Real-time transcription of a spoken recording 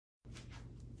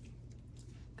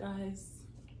Guys,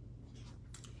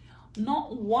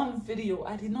 not one video.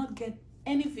 I did not get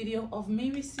any video of me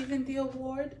receiving the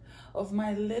award, of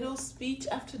my little speech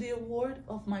after the award,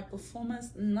 of my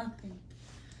performance. Nothing.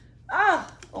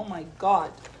 Oh my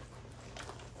God.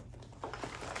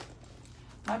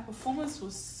 My performance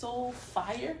was so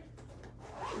fire,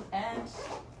 and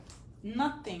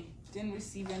nothing. Didn't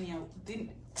receive any. Didn't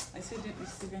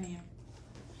receive any.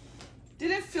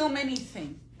 Didn't film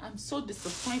anything. I'm so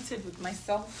disappointed with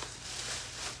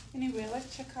myself. Anyway,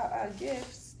 let's check out our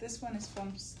gifts. This one is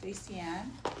from Stacey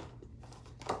Ann.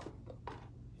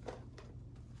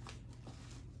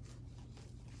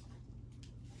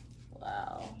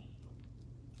 Wow.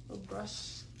 A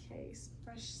brush case,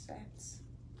 brush set.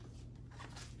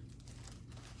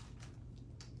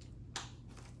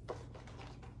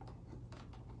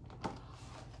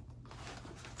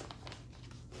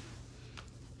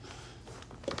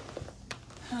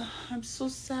 I'm so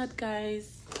sad,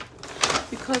 guys,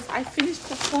 because I finished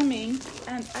performing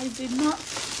and I did not.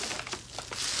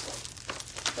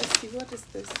 Let's see, what is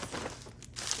this?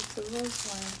 It's a rose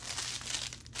wine.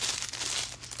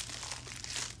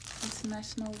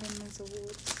 International Women's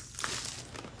Awards.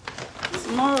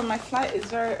 Tomorrow my flight is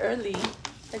very early.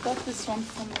 I got this one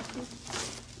from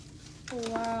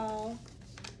wow.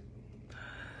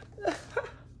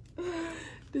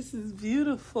 This is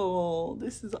beautiful.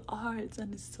 This is art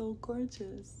and it's so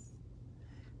gorgeous.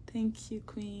 Thank you,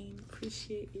 Queen.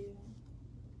 Appreciate you.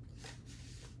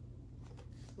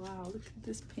 Wow, look at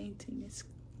this painting. It's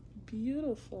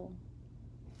beautiful.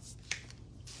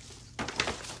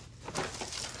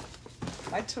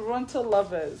 My Toronto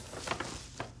lovers.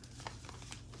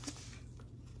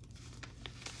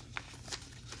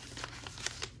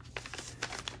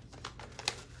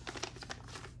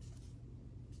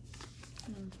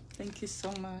 Thank you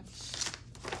so much.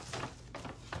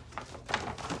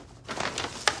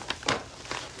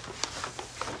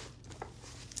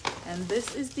 And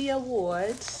this is the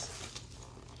award.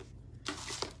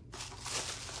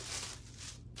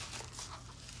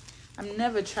 I'm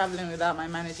never traveling without my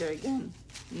manager again.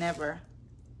 Never.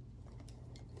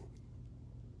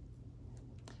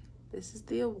 This is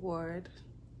the award.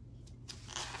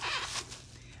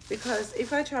 Because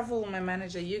if I travel with my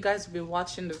manager, you guys will be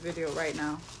watching the video right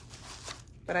now.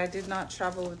 But I did not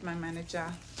travel with my manager.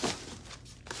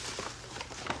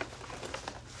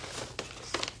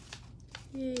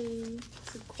 Yay,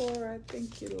 to Korra.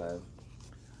 Thank you, love.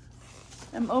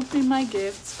 I'm opening my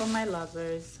gifts for my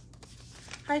lovers.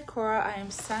 Hi, Korra. I am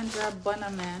Sandra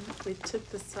Bonaman. We took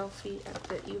the selfie at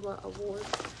the IWA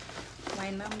Awards.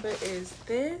 My number is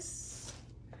this.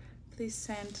 Please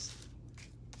send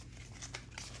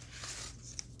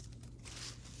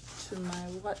to my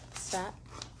WhatsApp.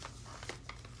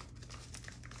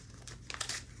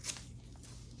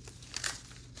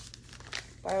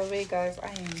 By the way, guys, I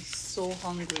am so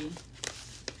hungry,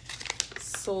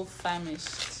 so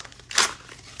famished.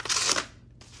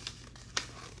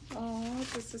 Oh,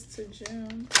 this is to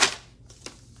June.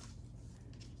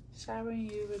 Showering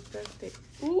you with birthday.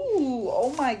 Ooh,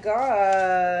 oh my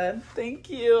God. Thank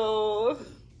you.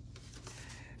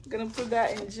 I'm gonna put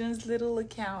that in June's little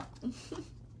account.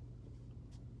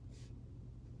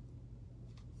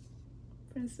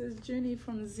 Princess Junie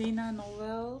from Zena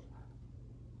Noel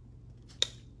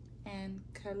and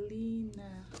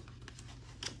Kalina.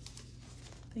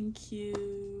 Thank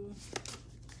you.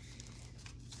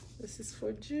 This is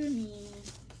for Junie.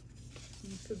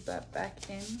 Let me put that back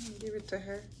in and give it to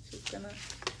her. She's gonna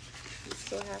be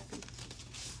so happy.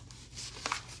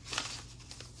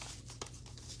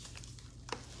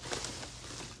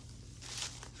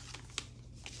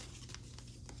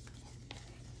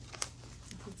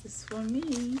 This is for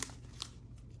me.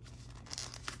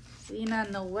 Zena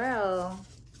Noel.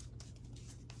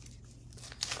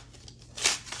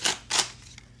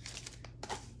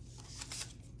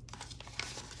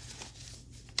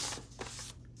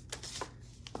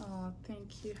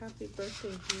 Thank you. Happy birthday,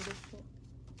 beautiful.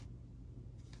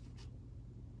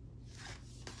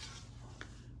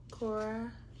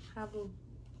 Korra, have a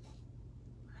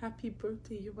happy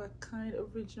birthday. You are kind,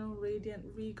 original, radiant,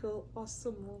 regal,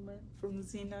 awesome woman from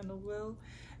Zena Noel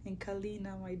and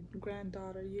Kalina, my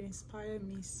granddaughter. You inspire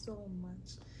me so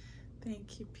much.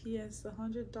 Thank you. P.S.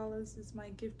 $100 is my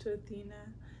gift to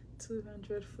Athena.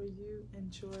 $200 for you.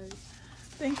 Enjoy.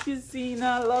 Thank you, Zena.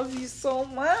 I love you so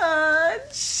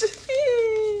much.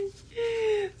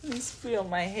 Let me spray on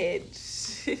my head.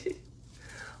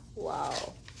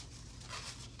 Wow.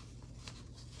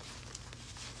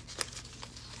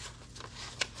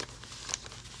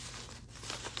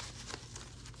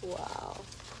 Wow.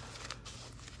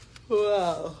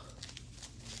 Wow.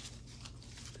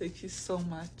 Thank you so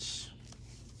much.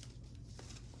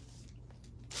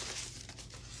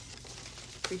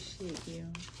 Appreciate you.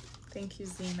 Thank you,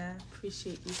 Zena.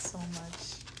 Appreciate you so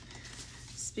much.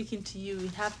 Speaking to you, we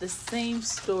have the same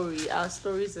story. Our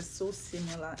stories are so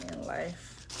similar in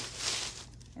life.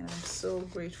 And I'm so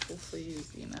grateful for you,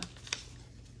 Zena.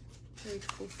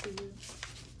 Grateful for you.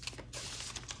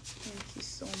 Thank you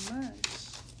so much.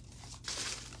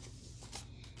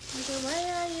 Oh,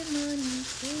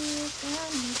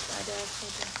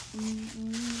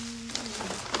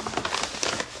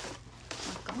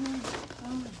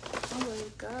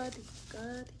 God,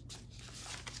 God.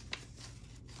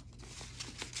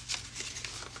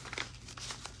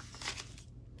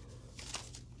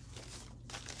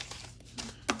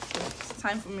 It's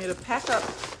time for me to pack up.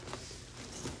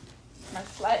 My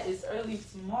flight is early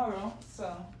tomorrow,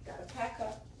 so gotta pack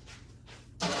up.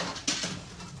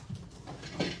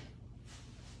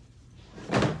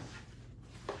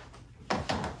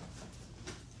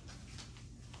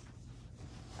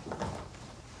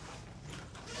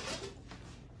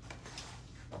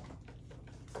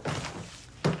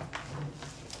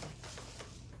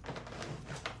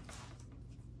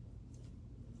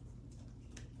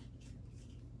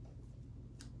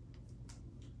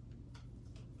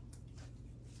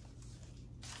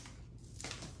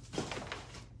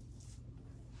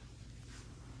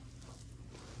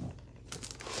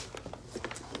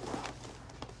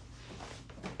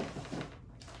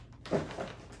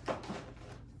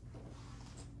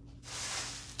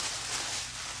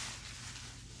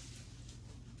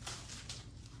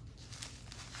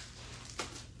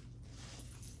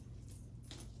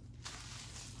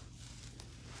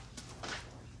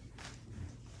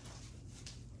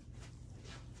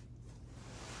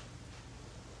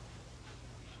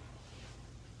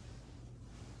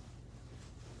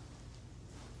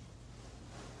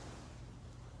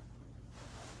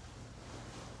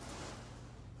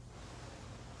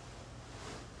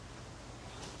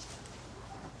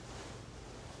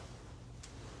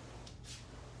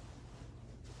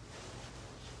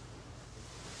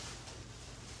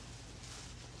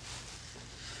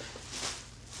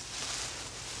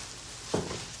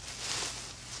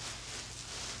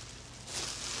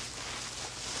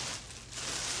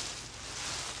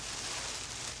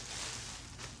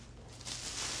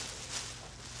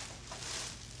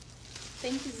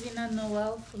 Thank you, Zena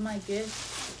Noel, for my gift.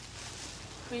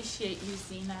 Appreciate you,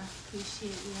 Zena.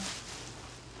 Appreciate you.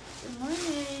 Good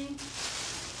morning.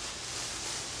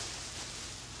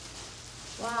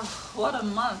 Wow, what a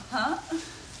month, huh?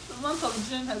 The month of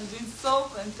June has been so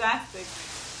fantastic.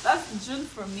 That's June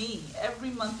for me. Every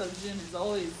month of June is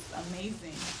always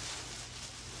amazing.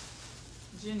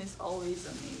 June is always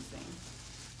amazing.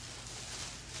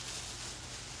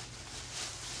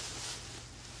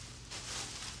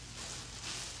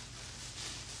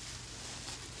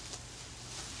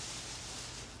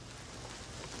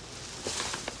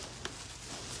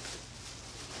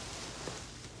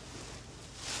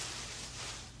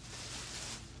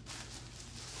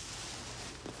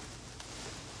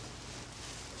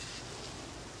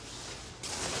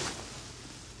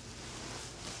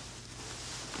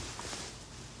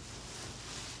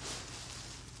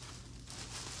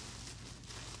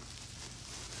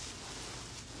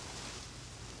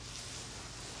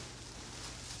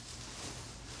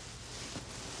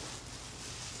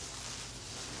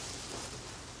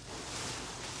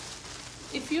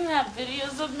 If you have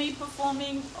videos of me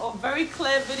performing or very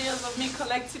clear videos of me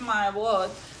collecting my award,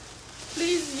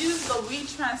 please use the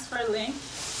WeTransfer link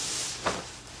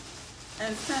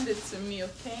and send it to me,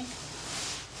 okay?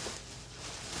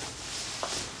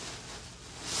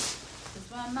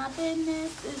 It's when my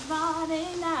business is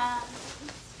running out.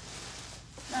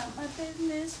 Not my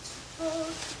business to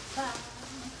justify.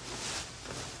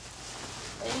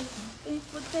 They think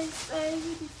what they say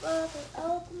before they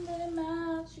open their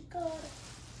mouths. You got it.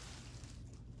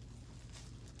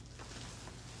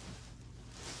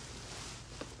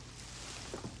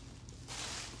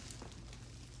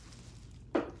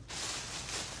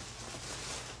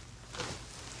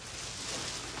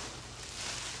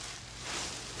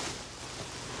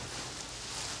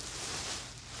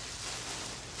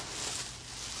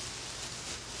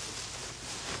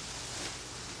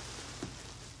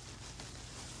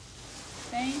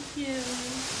 Thank you.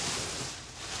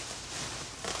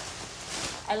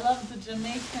 I love the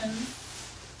Jamaicans.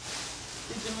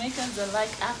 The Jamaicans are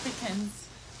like Africans.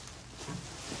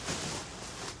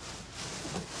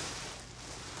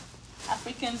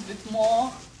 Africans with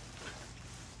more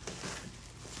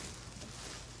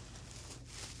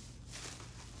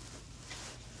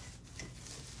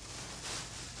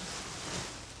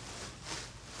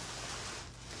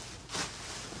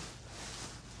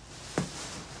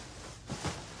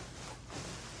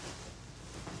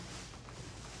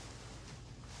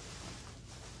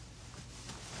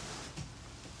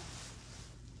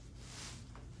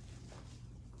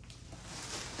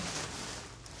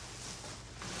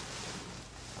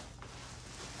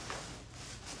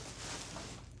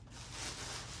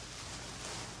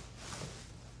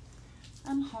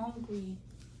hungry.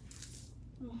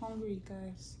 I'm hungry,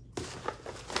 guys.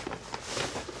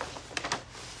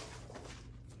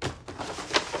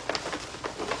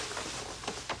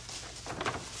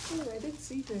 Oh, I didn't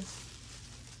see this.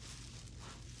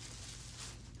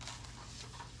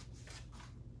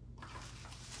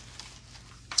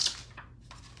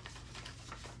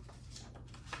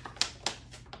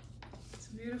 It's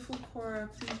beautiful, Korra.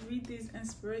 Please read these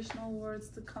inspirational words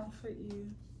to comfort you.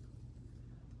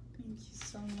 Thank you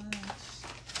so much.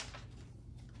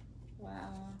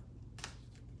 Wow.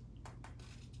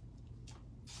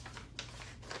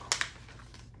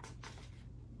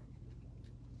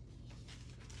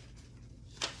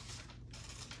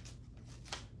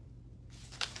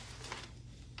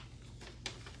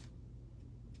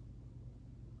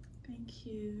 Thank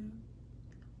you.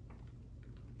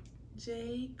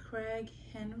 J. Craig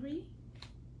Henry.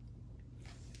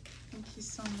 Thank you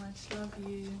so much. Love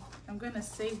you. I'm gonna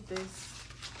save this.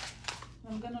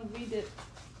 I'm gonna read it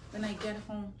when I get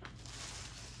home.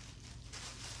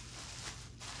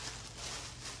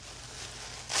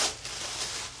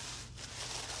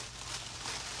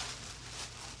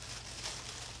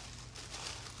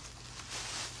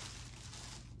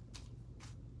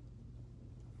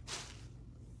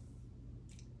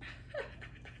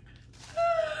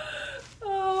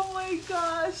 Oh my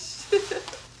gosh.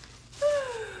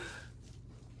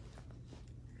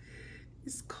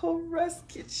 It's Korra's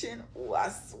kitchen.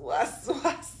 Was.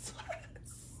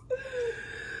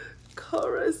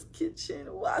 Korra's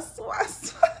kitchen. Was.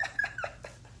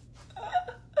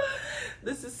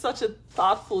 This is such a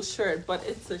thoughtful shirt, but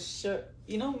it's a shirt.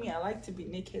 You know me, I like to be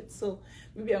naked, so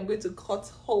maybe I'm going to cut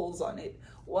holes on it.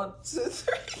 1, 2,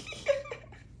 3.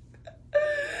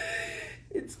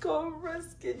 It's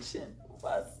Korra's kitchen.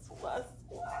 Was.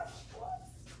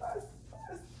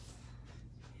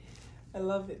 I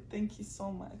love it. Thank you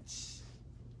so much.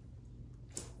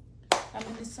 I'm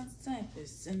in the sunset.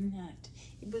 It's a night.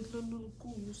 But little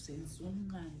cool sense one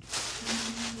night.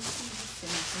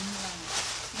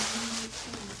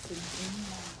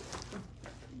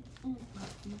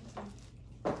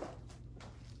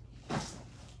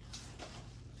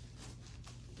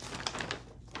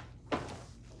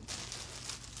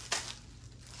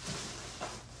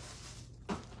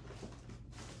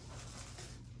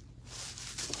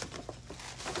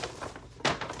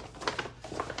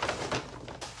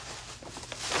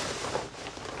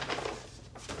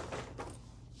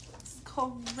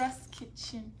 Korra's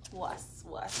kitchen. Was.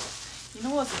 You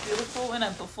know what's beautiful when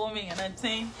I'm performing and I'm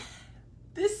saying,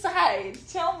 this side,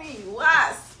 tell me,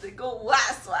 was. They go,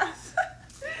 was.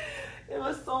 It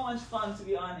was so much fun, to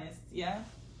be honest. Yeah,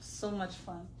 so much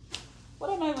fun. What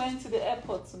am I wearing to the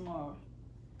airport tomorrow?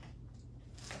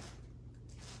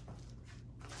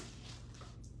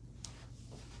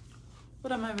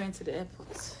 What am I wearing to the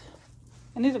airport?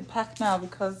 I need to pack now,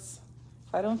 because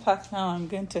if I don't pack now, I'm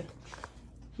going to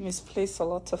misplace a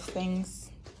lot of things.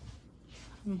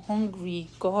 I'm hungry.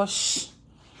 Gosh.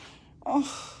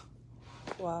 Oh,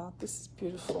 wow, this is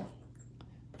beautiful.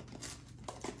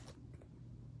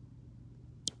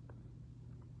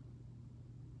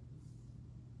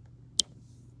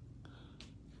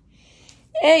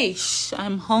 Hey,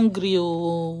 I'm hungry.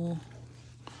 Oh,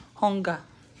 hunger.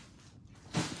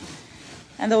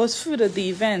 And there was food at the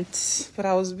event, but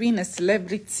I was being a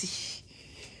celebrity.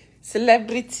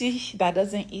 Celebrity that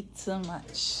doesn't eat too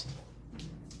much.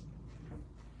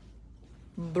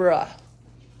 Bruh,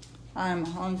 I'm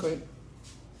hungry.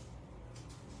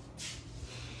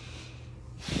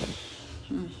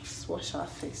 Let's wash our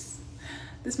face.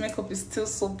 This makeup is still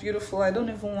so beautiful. I don't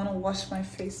even want to wash my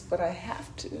face, but I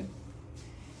have to.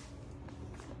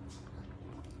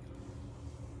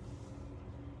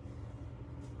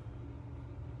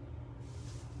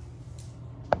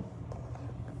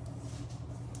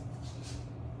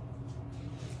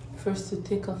 First, to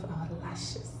take off our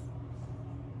lashes.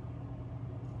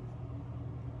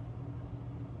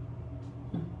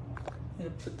 I'm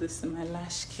gonna put this in my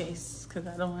lash case because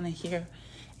I don't want to hear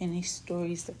any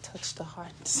stories that touch the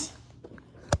heart.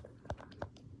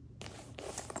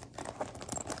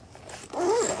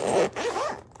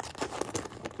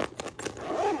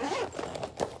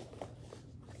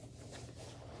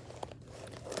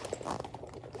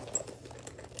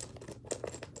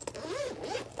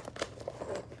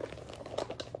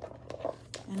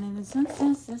 And then the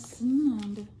sun sets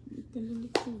and the little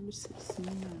cool sits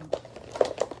and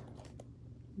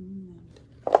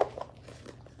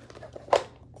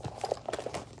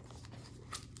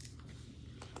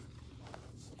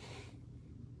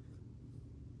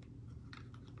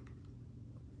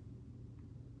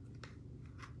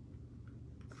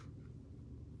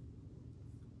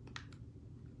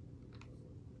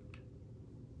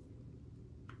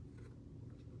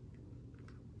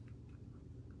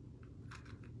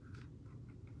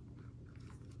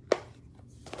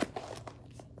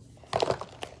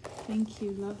Thank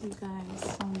you. Love you guys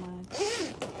so much.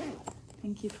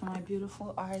 Thank you for my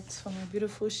beautiful art, for my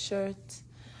beautiful shirt,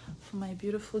 for my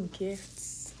beautiful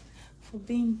gifts, for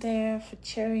being there, for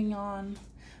cheering on,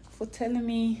 for telling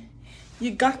me,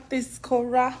 you got this,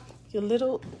 Korra.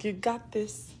 You got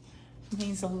this. It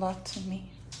means a lot to me.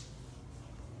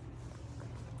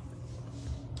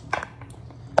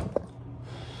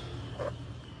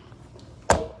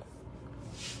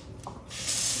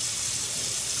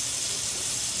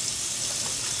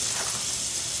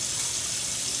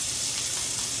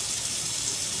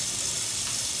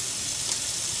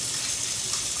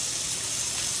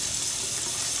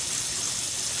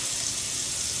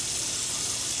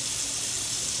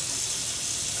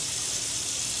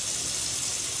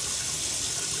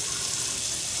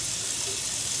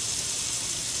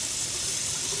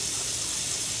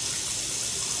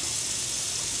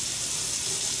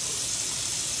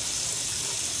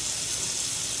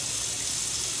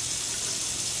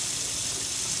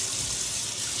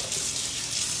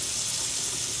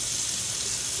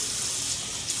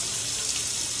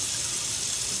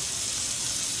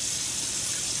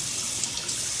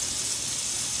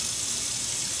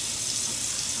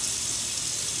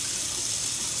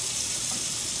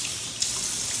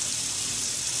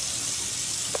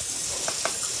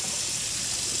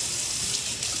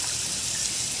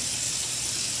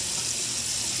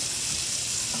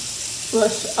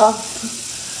 Brush off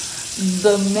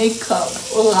the makeup.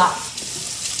 Ugh.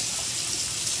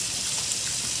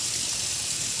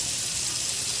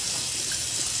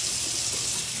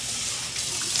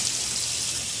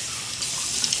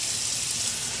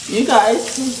 You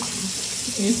guys,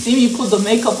 you see me put the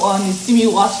makeup on, you see me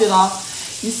wash it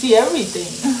off, you see everything.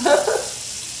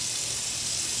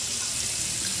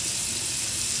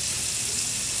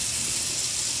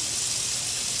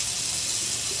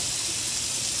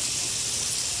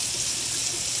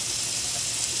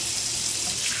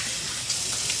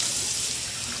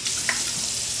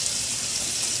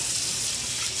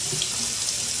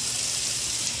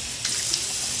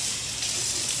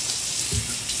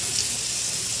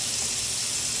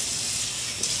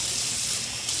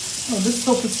 Oh, this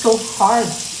soap is so hard.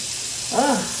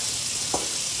 Ugh.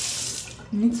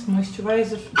 I need to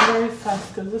moisturize it very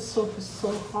fast because this soap is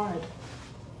so hard.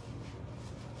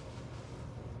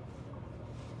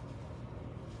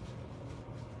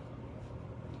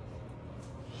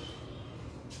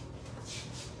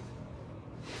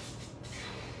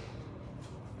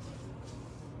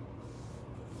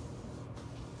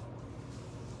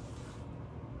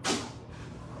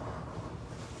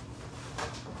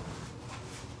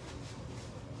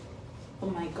 Oh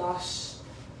my gosh.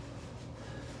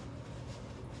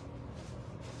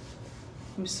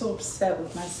 I'm so upset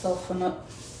with myself for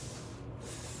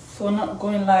not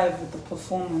going live with the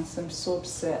performance. I'm so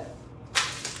upset.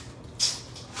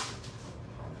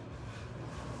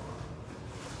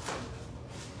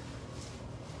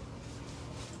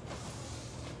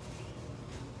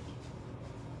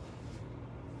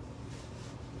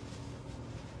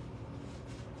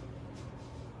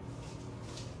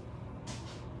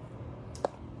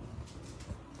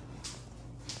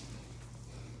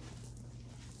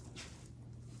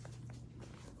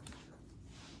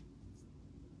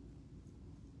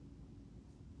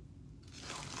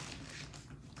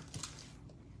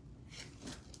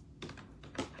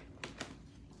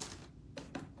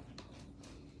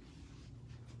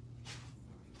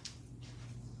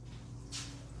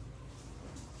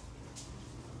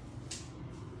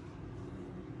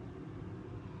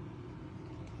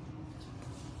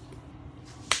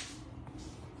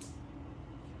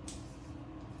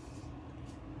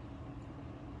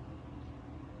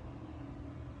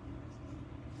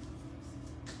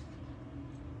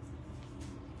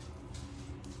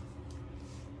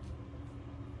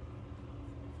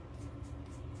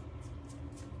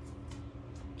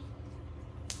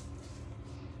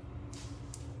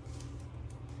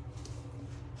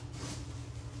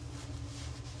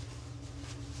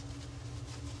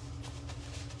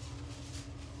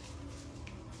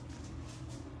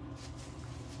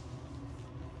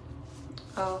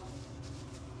 I'll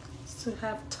still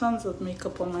have tons of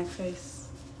makeup on my face,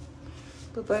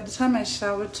 but by the time I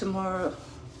shower tomorrow,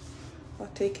 I'll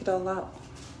take it all out.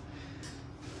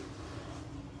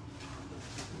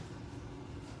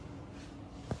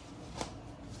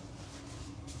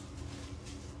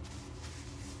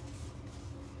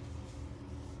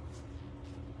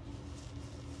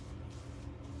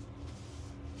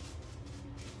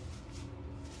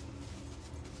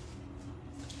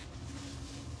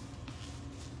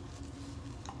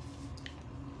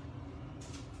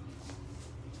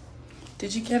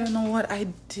 Did you get an award? I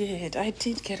did. I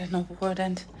did get an award,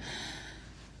 and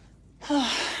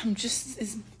I'm just,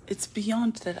 it's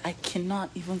beyond that. I cannot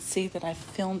even say that I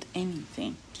filmed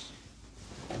anything.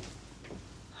 I'm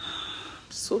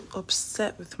so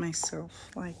upset with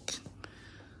myself. Like,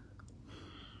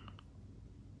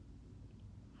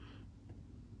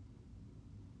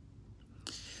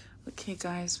 okay,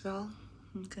 guys, well,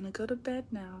 I'm gonna go to bed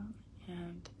now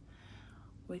and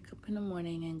wake up in the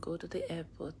morning and go to the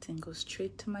airport and go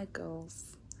straight to my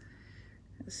girls.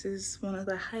 This is one of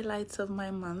the highlights of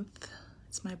my month.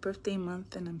 It's my birthday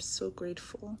month, and I'm so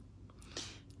grateful.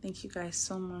 Thank you guys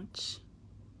so much.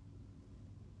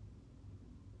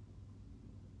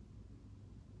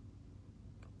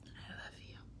 I love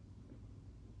you.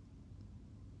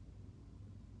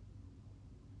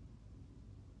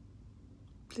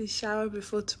 Please shower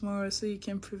before tomorrow so you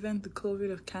can prevent the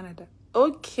COVID of Canada.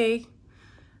 Okay,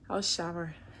 I'll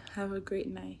shower. Have a great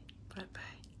night. Bye-bye.